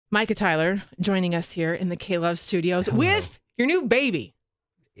Micah Tyler joining us here in the KLOVE studios with your new baby.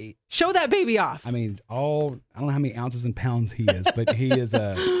 Show that baby off. I mean, I don't know how many ounces and pounds he is, but he is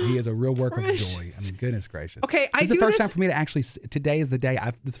a real work of joy. I mean, goodness gracious. Okay, this is the first time for me to actually. Today is the day.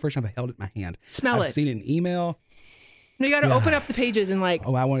 This is the first time I held it in my hand. Smell it. I've seen it in email. No, you got to open up the pages and like.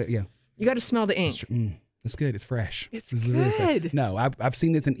 Oh, I want it. Yeah. You got to smell the ink. It's good. It's fresh. It's good. No, I've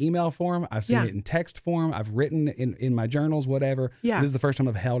seen this in email form. I've seen it in text form. I've written in my journals, whatever. Yeah. This is the first time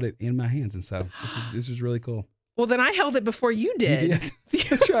I've held it in my hands, and so this is really cool. Well, then I held it before you did. You did.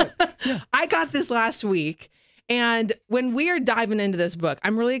 That's right. Yeah. I got this last week, and when we are diving into this book,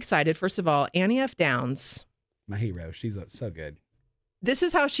 I'm really excited. First of all, Annie F. Downs, my hero. She's so good. This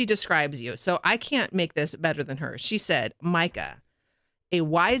is how she describes you, so I can't make this better than her. She said, Micah, a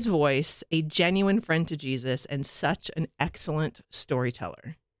wise voice, a genuine friend to Jesus, and such an excellent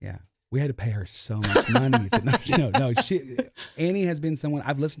storyteller. Yeah. We had to pay her so much money. Annie has been someone,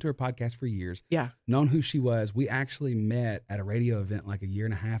 I've listened to her podcast for years. Yeah. Known who she was. We actually met at a radio event like a year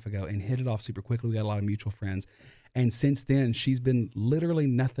and a half ago and hit it off super quickly. We got a lot of mutual friends. And since then, she's been literally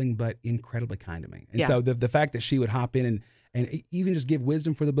nothing but incredibly kind to me. And so the fact that she would hop in and even just give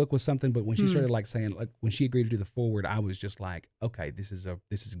wisdom for the book was something. But when she started saying, when she agreed to do the foreword, I was just like, okay, this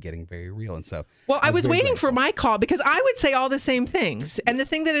is getting very real. And so, well, I was waiting for my call because I would say all the same things. And the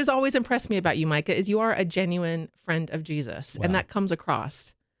thing that has always impressed me about you, Micah, is you are a genuine friend of Jesus, and that comes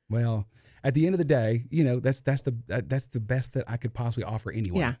across. Well, at the end of the day, that's the best that I could possibly offer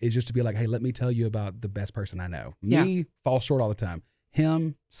anyone. Yeah. Is just to be like, hey, let me tell you about the best person I know. Me, fall short all the time.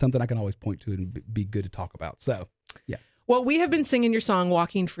 Him, something I can always point to and be good to talk about. So, yeah. Well, we have been singing your song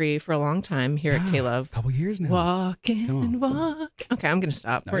 "Walking Free" for a long time here at KLOVE. A couple years now. Walk and walk. Okay, I'm going to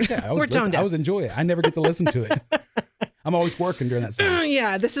stop. We're toned down. I was enjoying it. I never get to listen to it. I'm always working during that song.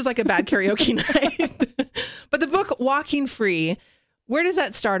 Yeah, this is like a bad karaoke night. But the book "Walking Free," where does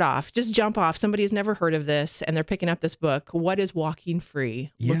that start off? Just jump off. Somebody has never heard of this, and they're picking up this book. What does walking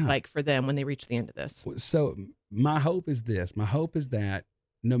free look like for them when they reach the end of this? So my hope is this. My hope is that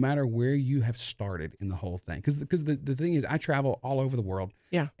no matter where you have started in the whole thing, because the thing is, I travel all over the world.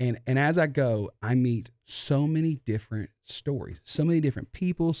 Yeah. And as I go, I meet so many different stories, so many different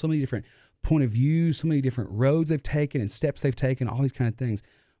people, so many different point of views, so many different roads they've taken and steps they've taken, all these kind of things.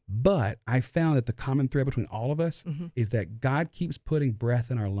 But I found that the common thread between all of us is that God keeps putting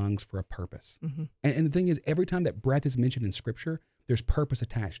breath in our lungs for a purpose. And the thing is, every time that breath is mentioned in Scripture, there's purpose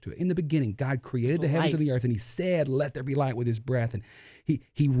attached to it. In the beginning, God created the heavens and the earth, and He said, "Let there be light," with His breath. And He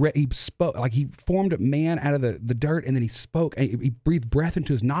spoke, like He formed man out of the dirt, and then He spoke, and He breathed breath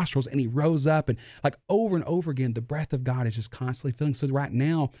into His nostrils, and He rose up. And like over and over again, the breath of God is just constantly filling. So right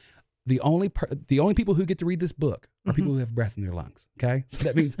now, the only people who get to read this book are people who have breath in their lungs. Okay, so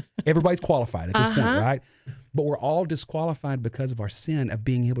that means everybody's qualified at this point, right? But we're all disqualified because of our sin of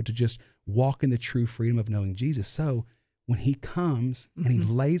being able to just walk in the true freedom of knowing Jesus. So when He comes and He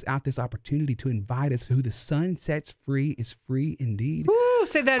lays out this opportunity to invite us, who the Son sets free is free indeed. Woo,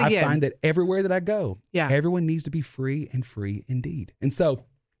 say that again. I find that everywhere that I go, everyone needs to be free and free indeed. And so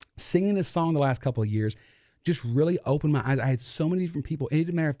singing this song the last couple of years just really opened my eyes. I had so many different people. It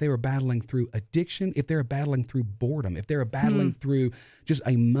didn't matter if they were battling through addiction, if they were battling through boredom, if they were battling through just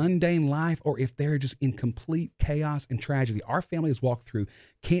a mundane life, or if they're just in complete chaos and tragedy. Our family has walked through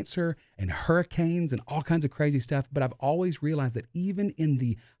cancer and hurricanes and all kinds of crazy stuff. But I've always realized that even in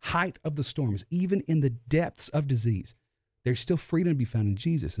the height of the storms, even in the depths of disease, there's still freedom to be found in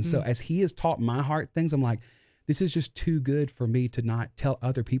Jesus. And so as He has taught my heart things, I'm like, this is just too good for me to not tell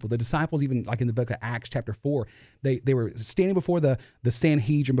other people. The disciples, even like in the book of Acts chapter 4, they were standing before the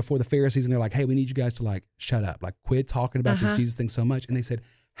Sanhedrin, before the Pharisees, and they're like, hey, we need you guys to shut up, quit talking about this Jesus thing so much. And they said,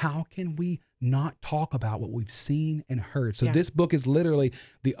 how can we not talk about what we've seen and heard? So this book is literally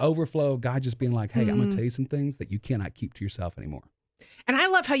the overflow of God just being like, hey, I'm going to tell you some things that you cannot keep to yourself anymore. And I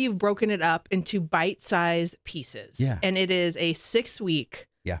love how you've broken it up into bite-sized pieces. Yeah. And it is a 6-week.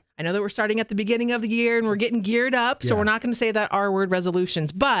 Yeah. I know that we're starting at the beginning of the year and we're getting geared up, so we're not going to say that R-word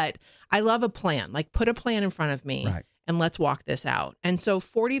resolutions, but I love a plan. Put a plan in front of me and let's walk this out. And so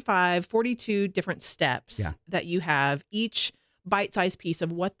 42 different steps that you have, each bite-sized piece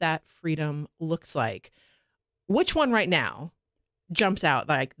of what that freedom looks like. Which one right now jumps out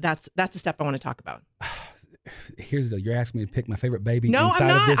that's the step I want to talk about? Here's the deal. You're asking me to pick my favorite baby. No, inside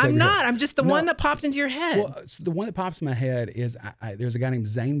I'm of this not. I'm not. I'm just the one that popped into your head. Well, so the one that pops in my head is there's a guy named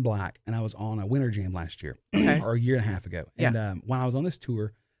Zane Black, and I was on a winter jam last year or a year and a half ago. And when I was on this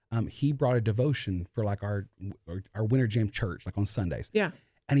tour, he brought a devotion for our winter jam church, on Sundays. Yeah.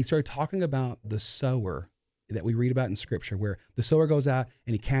 And he started talking about the sower that we read about in Scripture where the sower goes out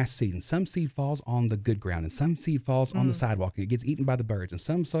and he casts seed, and some seed falls on the good ground, and some seed falls on the sidewalk, and it gets eaten by the birds, and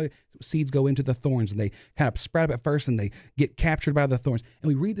some seeds go into the thorns, and they kind of sprout up at first, and they get captured by the thorns. And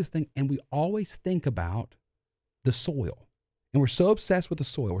we read this thing, and we always think about the soil. And we're so obsessed with the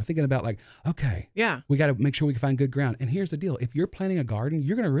soil. We're thinking about like, okay, we got to make sure we can find good ground. And here's the deal. If you're planting a garden,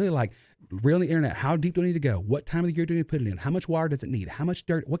 you're going to really read on the internet, how deep do I need to go? What time of the year do I need to put it in? How much water does it need? How much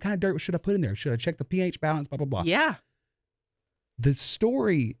dirt? What kind of dirt should I put in there? Should I check the pH balance? Blah, blah, blah. Yeah. The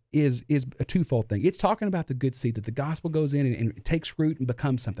story is a twofold thing. It's talking about the good seed, that the gospel goes in and it takes root and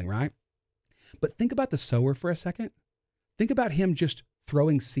becomes something, right? But think about the sower for a second. Think about him just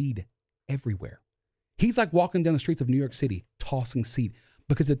throwing seed everywhere. He's like walking down the streets of New York City, tossing seed.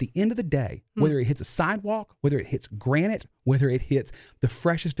 Because at the end of the day, whether it hits a sidewalk, whether it hits granite, whether it hits the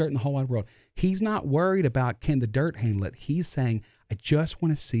freshest dirt in the whole wide world, he's not worried about can the dirt handle it. He's saying, I just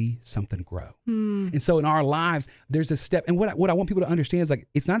want to see something grow. And so in our lives, there's a step. And what I want people to understand is like,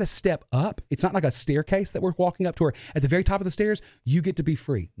 it's not a step up. It's not like a staircase that we're walking up to where at the very top of the stairs, you get to be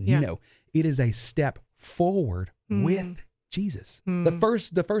free. Yeah. No, it is a step forward with Jesus. The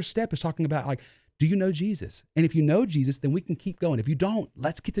first step is talking about like, do you know Jesus? And if you know Jesus, then we can keep going. If you don't,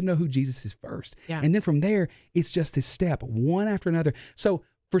 let's get to know who Jesus is first. Yeah. And then from there, it's just this step, one after another. So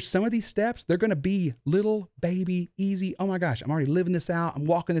for some of these steps, they're going to be little, baby, easy. Oh my gosh, I'm already living this out. I'm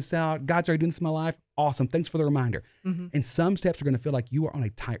walking this out. God's already doing this in my life. Awesome. Thanks for the reminder. And some steps are going to feel like you are on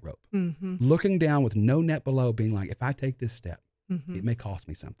a tightrope, looking down with no net below, being like, if I take this step, it may cost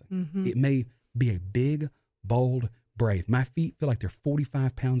me something. It may be a big, bold, brave. My feet feel like they're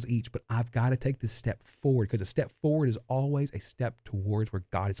 45 pounds each, but I've got to take this step forward, because a step forward is always a step towards where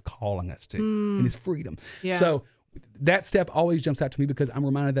God is calling us to, and His freedom. Yeah. So that step always jumps out to me because I'm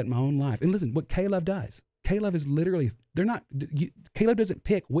reminded that in my own life. And listen, what KLOVE does, KLOVE is literally, KLOVE doesn't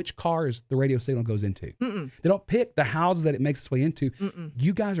pick which cars the radio signal goes into. They don't pick the houses that it makes its way into.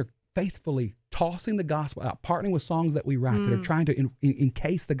 You guys are faithfully tossing the gospel out, partnering with songs that we write that are trying to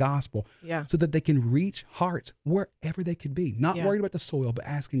encase the gospel so that they can reach hearts wherever they could be. Not worried about the soil, but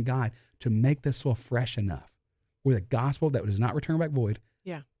asking God to make the soil fresh enough where the gospel that does not return back void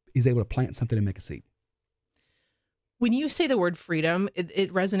is able to plant something and make a seed. When you say the word freedom,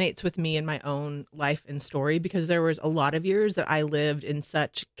 it resonates with me in my own life and story, because there was a lot of years that I lived in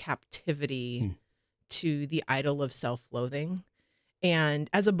such captivity to the idol of self-loathing. And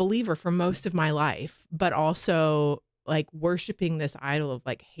as a believer for most of my life, but also like worshiping this idol of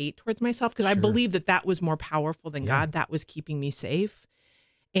like hate towards myself, because I believe that was more powerful than God. That was keeping me safe.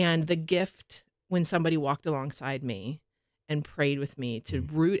 And the gift when somebody walked alongside me and prayed with me to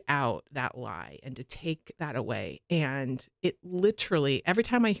root out that lie and to take that away. And it literally, every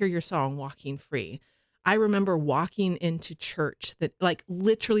time I hear your song, Walking Free, I remember walking into church that like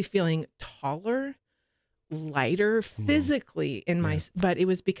literally feeling taller, lighter physically in my, but it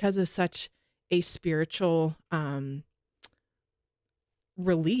was because of such a spiritual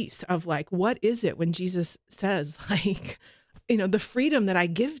release of like, what is it when Jesus says like, you know, the freedom that I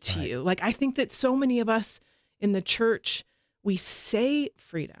give to you? Like, I think that so many of us in the church, we say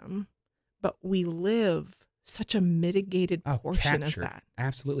freedom, but we live such a mitigated portion of that.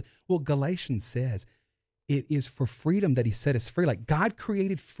 Absolutely. Well, Galatians says it is for freedom that He set us free. Like God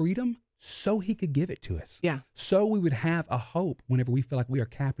created freedom so He could give it to us. Yeah. So we would have a hope whenever we feel like we are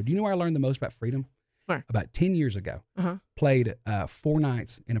captive. Do you know where I learned the most about freedom? Where? About 10 years ago. Played 4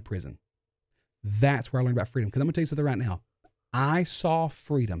 nights in a prison. That's where I learned about freedom. Because I'm going to tell you something right now. I saw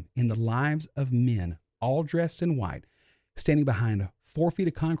freedom in the lives of men, all dressed in white, standing behind 4 feet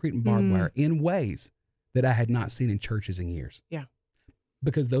of concrete and barbed wire in ways that I had not seen in churches in years. Yeah.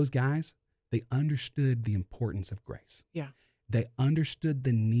 Because those guys, they understood the importance of grace. Yeah. They understood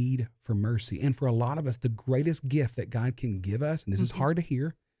the need for mercy. And for a lot of us, the greatest gift that God can give us, and this is hard to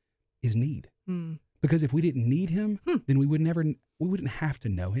hear, is need. Because if we didn't need Him, then we wouldn't have to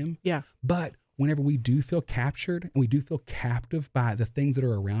know Him. Yeah. But whenever we do feel captured and we do feel captive by the things that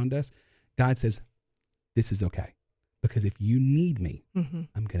are around us, God says, this is okay. Because if you need me, I'm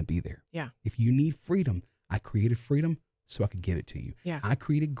going to be there. Yeah. If you need freedom, I created freedom so I could give it to you. Yeah. I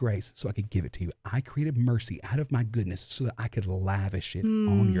created grace so I could give it to you. I created mercy out of my goodness so that I could lavish it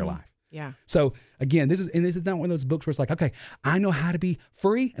on your life. Yeah. So again, this is not one of those books where it's like, okay, I know how to be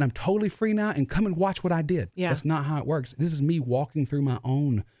free and I'm totally free now and come and watch what I did. Yeah. That's not how it works. This is me walking through my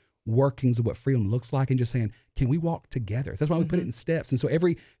own workings of what freedom looks like and just saying, can we walk together? That's why we put it in steps. And so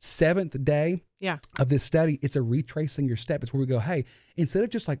every 7th day of this study, it's a retracing your step. It's where we go, hey, instead of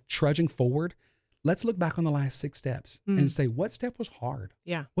just like trudging forward, let's look back on the last 6 steps and say, what step was hard?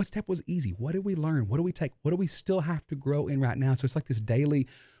 Yeah. What step was easy? What did we learn? What do we take? What do we still have to grow in right now? So it's like this daily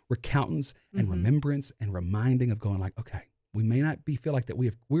recountance and remembrance and reminding of going like, okay, we may not feel like that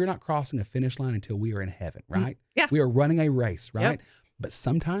we're not crossing a finish line until we are in heaven, right? Yeah. We are running a race, right? Yep. But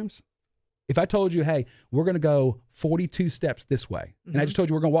sometimes if I told you, hey, we're going to go 42 steps this way, and I just told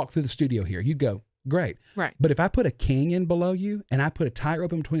you we're going to walk through the studio here, you'd go, great. Right. But if I put a canyon below you and I put a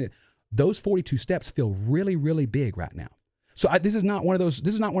tightrope in between it, those 42 steps feel really, really big right now. So this is not one of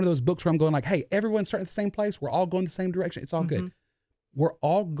those books where I'm going like, hey, everyone's starting at the same place. We're all going the same direction. It's all good. We're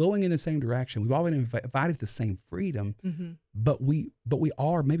all going in the same direction. We've all been invited to the same freedom, but we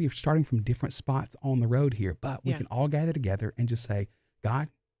are maybe starting from different spots on the road here, but we can all gather together and just say, God,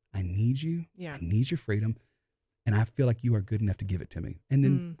 I need you. I need your freedom. And I feel like you are good enough to give it to me. And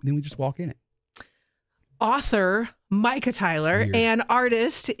then we just walk in it. Author Micah Tyler and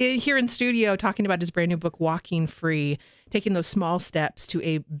artist here in studio talking about his brand new book, Walking Free, taking those small steps to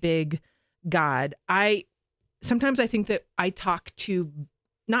a big God. Sometimes I think that I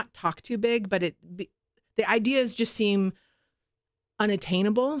not talk too big, but the ideas just seem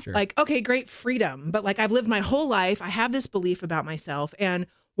unattainable. Sure. Like, okay, great freedom. But like I've lived my whole life. I have this belief about myself. And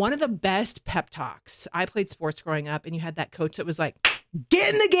one of the best pep talks, I played sports growing up, and you had that coach that was like,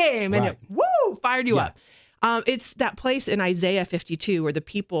 get in the game. And it fired you up. It's that place in Isaiah 52 where the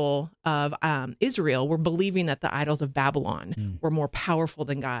people of Israel were believing that the idols of Babylon were more powerful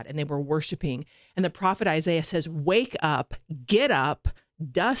than God, and they were worshiping. And the prophet Isaiah says, wake up, get up,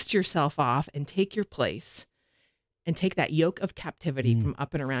 dust yourself off, and take your place, and take that yoke of captivity from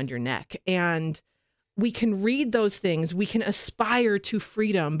up and around your neck. And we can read those things. We can aspire to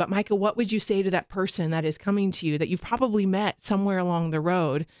freedom. But Micah, what would you say to that person that is coming to you that you've probably met somewhere along the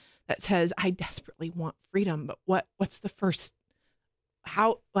road that says, I desperately want freedom, but what's the first,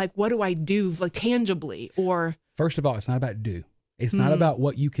 what do I do like tangibly? Or first of all, it's not about do. It's not about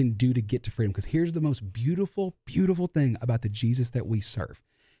what you can do to get to freedom. Because here's the most beautiful, beautiful thing about the Jesus that we serve.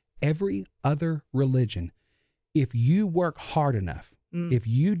 Every other religion, if you work hard enough, if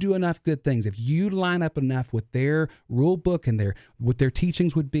you do enough good things, if you line up enough with their rule book and what their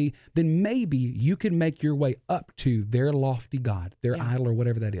teachings would be, then maybe you can make your way up to their lofty God, their idol, or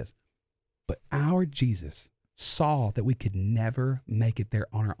whatever that is. But our Jesus saw that we could never make it there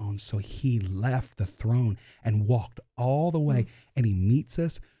on our own. So he left the throne and walked all the way, and he meets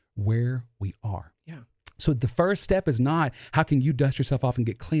us where we are. Yeah. So the first step is not, how can you dust yourself off and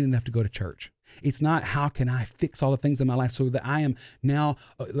get clean enough to go to church? It's not, how can I fix all the things in my life so that I am now,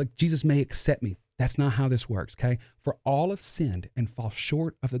 like Jesus may accept me. That's not how this works, okay? For all have sinned and fall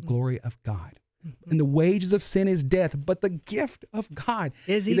short of the glory of God. And the wages of sin is death, but the gift of God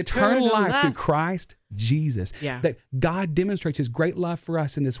is eternal life through Christ Jesus. Yeah. That God demonstrates his great love for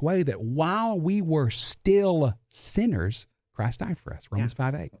us in this way, that while we were still sinners, Christ died for us, Romans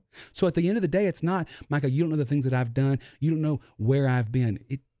 5:8. So at the end of the day, it's not, Micah, you don't know the things that I've done. You don't know where I've been.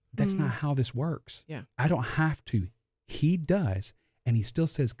 That's not how this works. Yeah. I don't have to. He does. And he still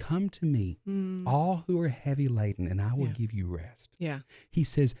says, come to me, all who are heavy laden, and I will give you rest. Yeah. He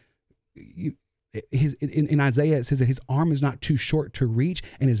says, in Isaiah, it says that his arm is not too short to reach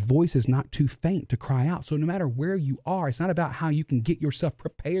and his voice is not too faint to cry out. So no matter where you are, it's not about how you can get yourself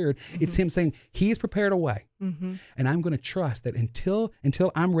prepared. It's him saying he has prepared a way. And I'm going to trust that until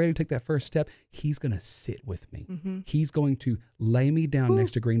I'm ready to take that first step, he's going to sit with me. He's going to lay me down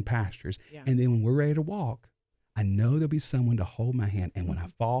next to green pastures. Yeah. And then when we're ready to walk, I know there'll be someone to hold my hand. And when I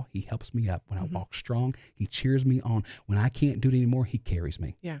fall, he helps me up. When I walk strong, he cheers me on. When I can't do it anymore, he carries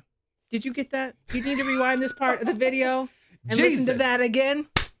me. Yeah. Did you get that? You need to rewind this part of the video and listen to that again.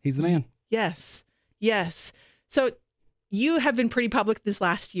 He's the man. Yes. Yes. So you have been pretty public this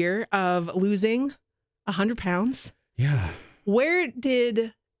last year of losing 100 pounds. Yeah. Where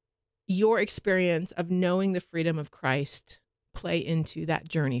did your experience of knowing the freedom of Christ play into that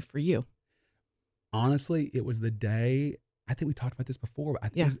journey for you? Honestly, it was the day, I think we talked about this before, but I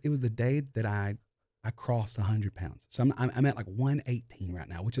think it was the day that I crossed 100 pounds. So I'm at like 118 right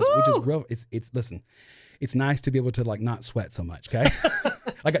now, which is real. Listen, it's nice to be able to like not sweat so much. Okay.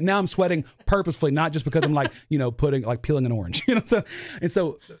 Like now I'm sweating purposefully, not just because I'm like, peeling an orange,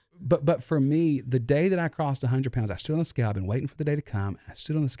 but for me, the day that I crossed 100 pounds, I stood on the scale. I've been waiting for the day to come. And I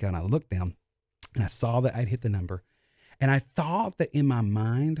stood on the scale and I looked down and I saw that I'd hit the number. And I thought that in my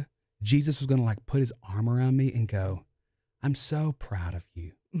mind, Jesus was going to like put his arm around me and go, I'm so proud of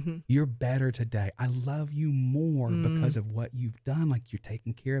you. You're better today. I love you more because of what you've done. Like you're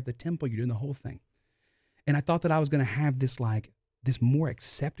taking care of the temple. You're doing the whole thing. And I thought that I was going to have this more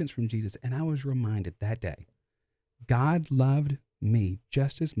acceptance from Jesus. And I was reminded that day, God loved me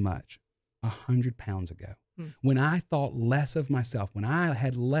just as much 100 pounds ago when I thought less of myself, when I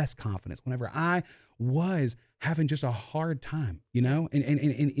had less confidence, whenever I was having just a hard time, you know,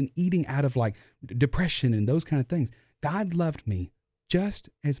 and eating out of like depression and those kind of things, God loved me just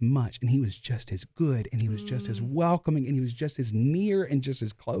as much, and he was just as good, and he was just as welcoming, and he was just as near and just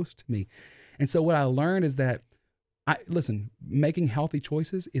as close to me. And so what I learned is that listen, making healthy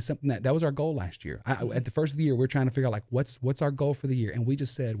choices is something that was our goal last year. At the first of the year, we're trying to figure out like what's our goal for the year, and we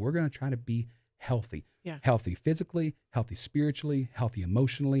just said we're going to try to be healthy, healthy physically, healthy spiritually, healthy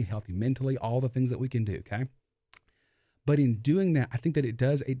emotionally, healthy mentally, all the things that we can do. Okay, but in doing that, I think that it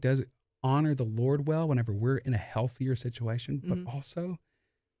does honor the Lord well whenever we're in a healthier situation, but also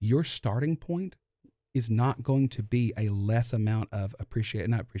your starting point is not going to be a less amount of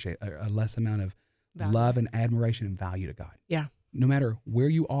a less amount of value, love and admiration and value to God. Yeah. No matter where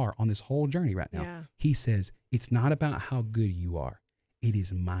you are on this whole journey right now, he says, it's not about how good you are. It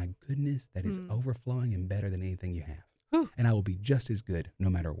is my goodness that is overflowing and better than anything you have. And I will be just as good no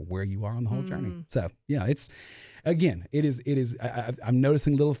matter where you are on the whole journey. So yeah, I'm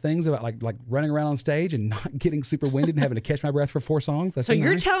noticing little things about like running around on stage and not getting super winded and having to catch my breath for 4 songs. So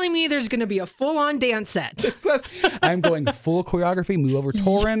you're telling me there's going to be a full on dance set. I'm going full choreography, move over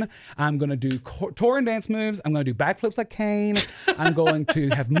Torin. I'm going to do Torin dance moves. I'm going to do backflips like Kane. I'm going to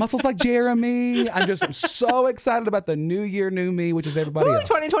have muscles like Jeremy. I'm so excited about the new year, new me, which is everybody else.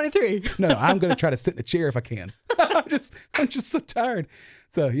 2023. No, I'm going to try to sit in the chair if I can. I'm just so tired.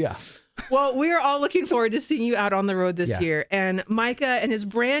 So yeah. Well, we are all looking forward to seeing you out on the road this year. And Micah and his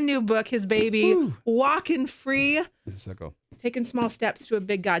brand new book, his baby, Walking Free. This is so cool. Taking small steps to a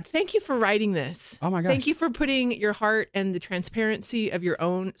big God. Thank you for writing this. Oh my gosh. Thank you for putting your heart and the transparency of your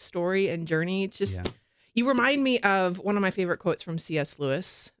own story and journey. You remind me of one of my favorite quotes from C.S.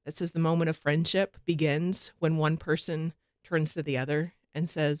 Lewis. It says, the moment of friendship begins when one person turns to the other and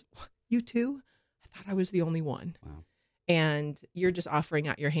says, you too? I thought I was the only one. Wow. And you're just offering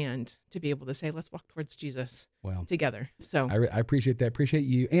out your hand to be able to say, let's walk towards Jesus together. So I appreciate that. Appreciate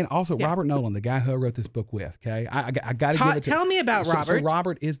you. And also Robert Nolan, the guy who I wrote this book with. Okay. I got to give it to Tell me about Robert. So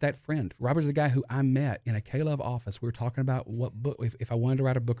Robert is that friend. Robert's the guy who I met in a KLOVE office. We were talking about what book, if I wanted to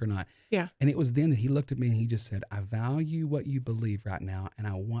write a book or not. Yeah. And it was then that he looked at me and he just said, I value what you believe right now, and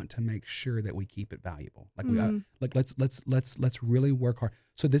I want to make sure that we keep it valuable. Let's really work hard.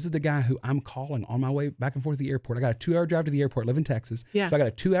 So this is the guy who I'm calling on my way back and forth to the airport. I got a 2-hour drive to the airport. I live in Texas. Yeah. So I got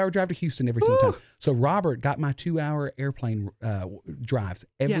a 2-hour drive to Houston every single time. So Robert got my 2-hour airplane drives.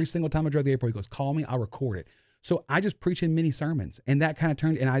 Every single time I drove to the airport, he goes, call me, I'll record it. So I just preach him mini sermons, and that kind of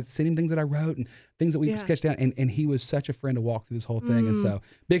turned, and I sent him things that I wrote and things that we sketched out, and he was such a friend to walk through this whole thing. And so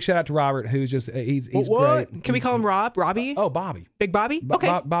big shout out to Robert, who's just, he's great. Can we call him Robbie? Oh, Bobby. Big Bobby?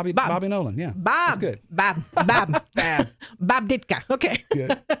 Okay. Bobby Nolan, yeah. Bob. That's good. Bob Ditka. Okay.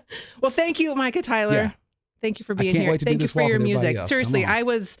 Good. Well, thank you, Micah Tyler. Yeah. Thank you for being here. Thank you for your music. Seriously, I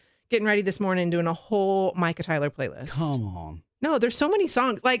was getting ready this morning doing a whole Micah Tyler playlist. Come on. No, there's so many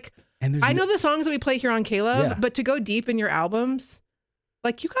songs. Like, I know the songs that we play here on KLOVE, but to go deep in your albums,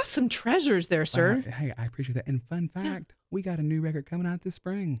 like, you got some treasures there, sir. Hey, I appreciate that. And fun fact, we got a new record coming out this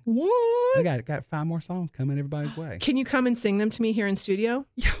spring. What? I got 5 more songs coming everybody's way. Can you come and sing them to me here in studio?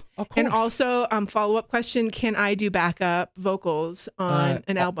 Yeah, of course. And also, follow-up question, can I do backup vocals on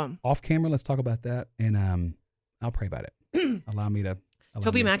an album? Off camera, let's talk about that, and I'll pray about it. Allow me to.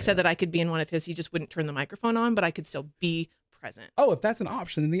 Toby Mac said that I could be in one of his. He just wouldn't turn the microphone on, but I could still be present. Oh, if that's an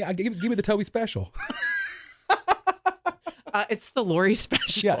option, then give me the Toby special. It's the Lauree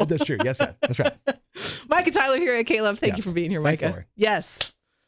special. Yeah, that's true. Yes, that's right. Micah Tyler here at KLOVE. Thank you for being here, Micah. Thanks, Lauree. Yes.